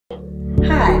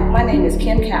Hi, my name is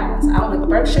Kim.cowans. I'm with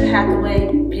Berkshire, Hathaway,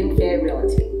 Penfed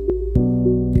Realty.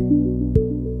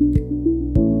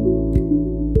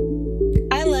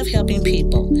 I love helping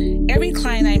people. Every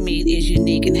client I meet is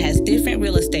unique and has different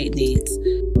real estate needs.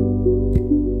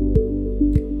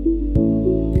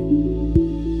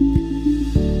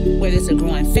 Whether it's a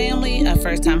growing family, a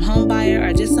first-time home buyer,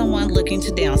 or just someone looking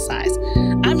to downsize,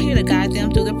 I'm here to guide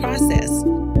them through the process.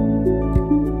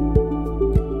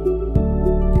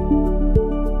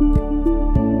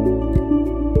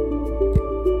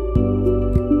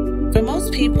 For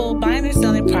most people, buying or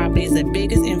selling property is the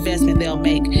biggest investment they'll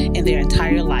make in their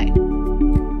entire life.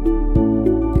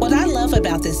 What I love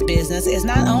about this business is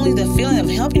not only the feeling of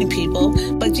helping people,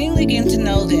 but genuinely getting to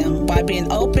know them by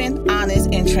being open, honest,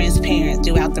 and transparent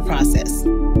throughout the process.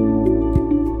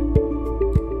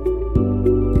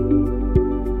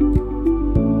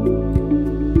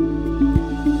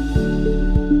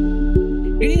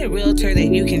 You need a realtor that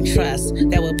you can trust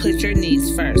that will put your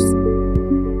needs first.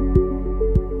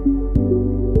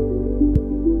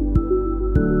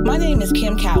 My name is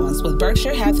Kim.cowans with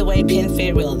Berkshire Hathaway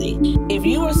Penfed Realty. If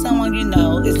you or someone you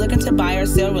know is looking to buy or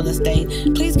sell real estate,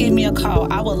 please give me a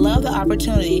call. I would love the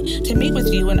opportunity to meet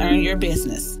with you and earn your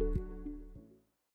business.